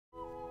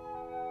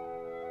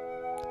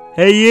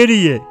Hey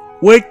idiot,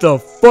 wake the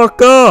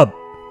fuck up!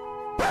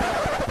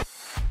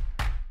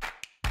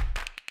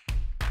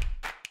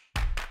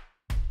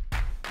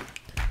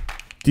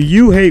 Do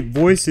you hate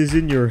voices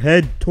in your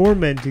head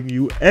tormenting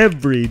you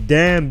every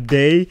damn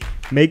day,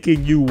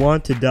 making you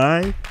want to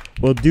die?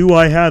 Well, do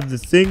I have the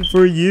thing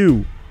for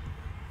you?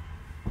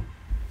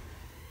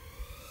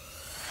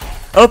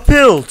 A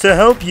pill to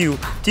help you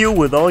deal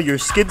with all your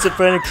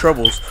schizophrenic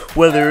troubles,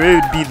 whether it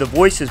would be the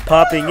voices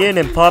popping in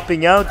and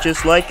popping out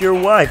just like your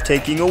wife,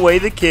 taking away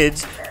the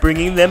kids,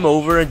 bringing them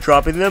over and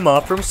dropping them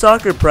off from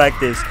soccer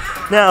practice.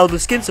 Now the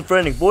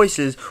schizophrenic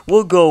voices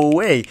will go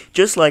away,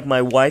 just like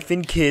my wife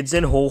and kids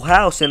and whole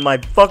house and my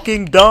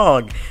fucking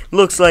dog.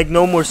 Looks like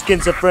no more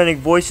schizophrenic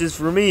voices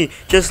for me,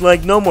 just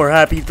like no more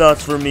happy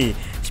thoughts for me.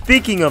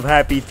 Speaking of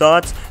happy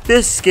thoughts,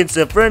 this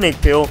schizophrenic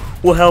pill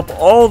will help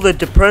all the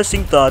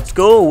depressing thoughts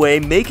go away,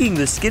 making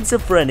the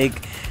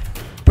schizophrenic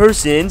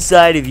person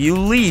inside of you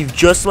leave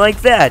just like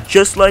that.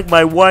 Just like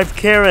my wife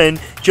Karen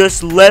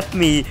just left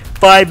me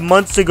 5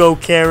 months ago,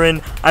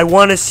 Karen. I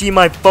want to see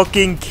my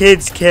fucking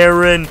kids,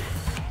 Karen.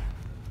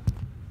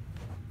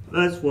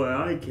 That's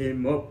why I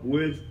came up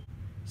with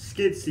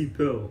Schizy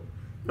Pill.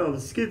 Now, the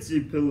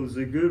Schizy Pill is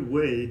a good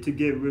way to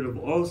get rid of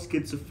all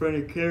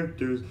schizophrenic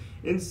characters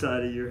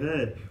inside of your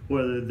head,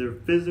 whether they're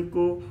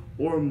physical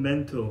or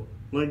mental,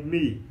 like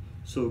me.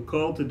 So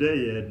call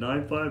today at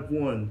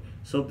 951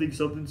 something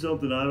something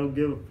something I don't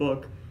give a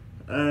fuck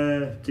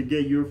to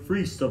get your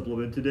free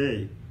supplement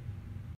today.